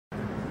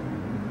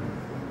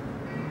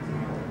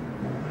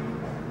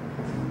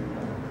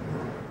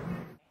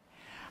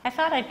I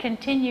thought I'd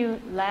continue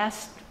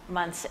last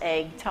month's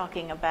egg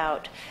talking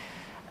about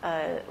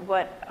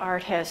what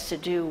art has to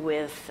do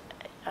with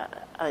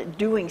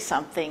doing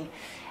something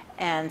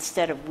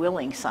instead of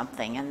willing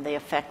something, and the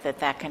effect that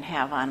that can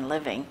have on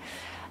living.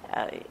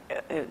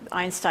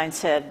 Einstein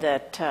said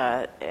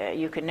that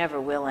you can never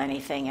will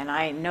anything, and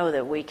I know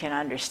that we can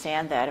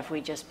understand that if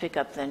we just pick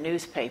up the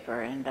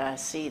newspaper and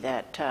see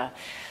that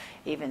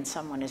even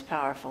someone as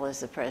powerful as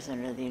the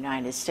President of the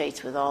United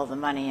States, with all the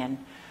money and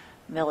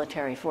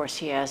military force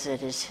he has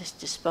at his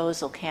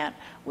disposal, can't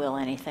will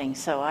anything.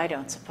 So I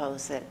don't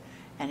suppose that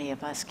any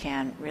of us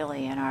can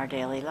really in our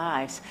daily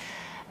lives.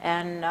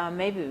 And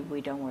maybe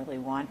we don't really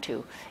want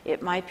to.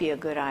 It might be a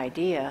good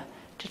idea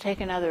to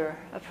take another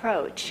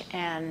approach,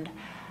 and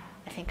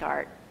I think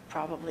art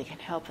probably can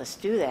help us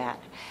do that.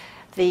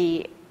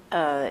 The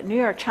New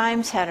York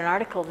Times had an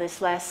article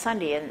this last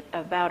Sunday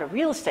about a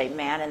real estate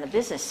man in the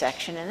business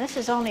section, and this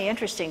is only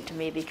interesting to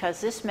me because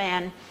this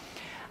man,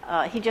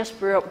 he just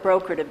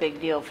brokered a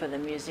big deal for the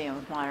Museum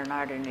of Modern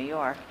Art in New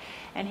York,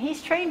 and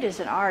he's trained as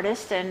an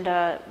artist and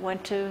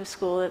went to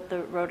school at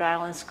the Rhode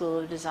Island School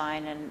of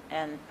Design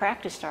and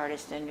practiced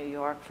artist in New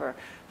York for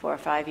 4 or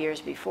 5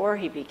 years before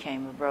he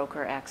became a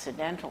broker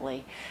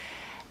accidentally.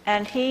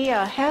 And he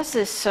has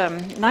this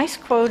nice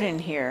quote in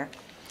here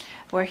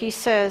where he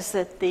says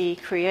that the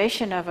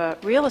creation of a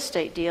real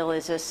estate deal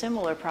is a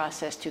similar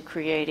process to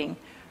creating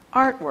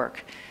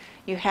artwork.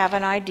 You have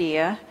an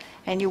idea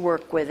and you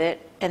work with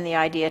it, and the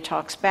idea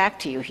talks back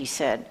to you, he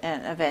said,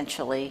 and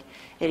eventually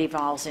it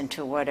evolves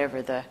into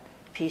whatever the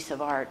piece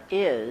of art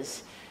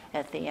is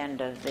at the end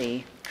of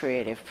the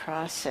creative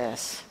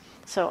process.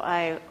 So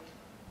I'm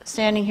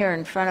standing here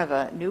in front of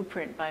a new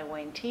print by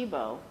Wayne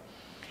Thiebaud,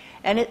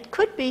 and it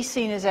could be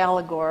seen as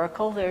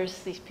allegorical.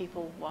 There's these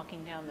people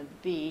walking down the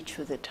beach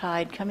with the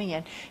tide coming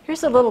in.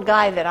 Here's a little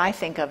guy that I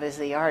think of as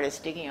the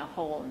artist digging a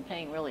hole and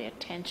paying really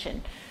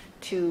attention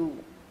to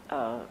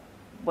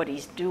what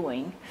he's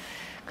doing,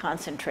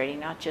 concentrating,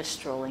 not just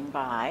strolling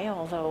by,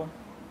 although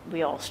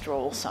we all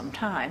stroll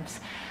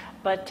sometimes.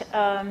 But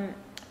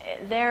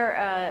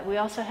we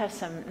also have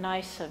some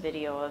nice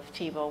video of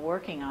Thiebaud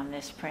working on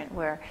this print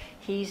where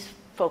he's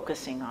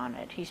focusing on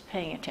it. He's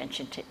paying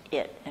attention to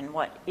it and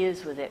what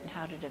is with it and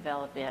how to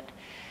develop it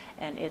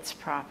and its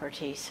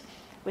properties,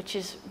 which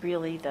is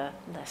really the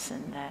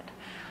lesson that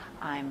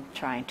I'm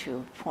trying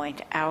to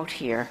point out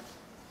here.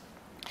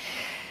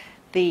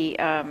 The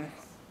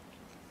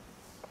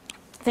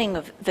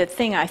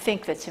thing I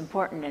think that's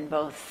important in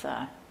both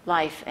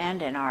life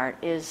and in art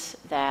is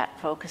that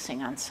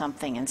focusing on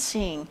something and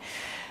seeing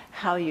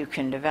how you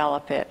can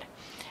develop it.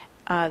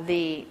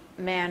 The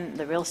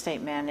real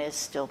estate man, is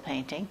still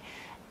painting,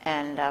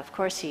 and of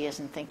course he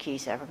doesn't think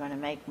he's ever going to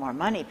make more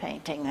money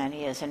painting than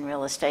he is in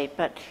real estate,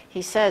 but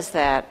he says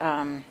that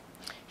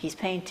he's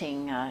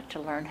painting to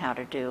learn how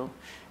to do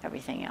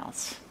everything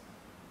else.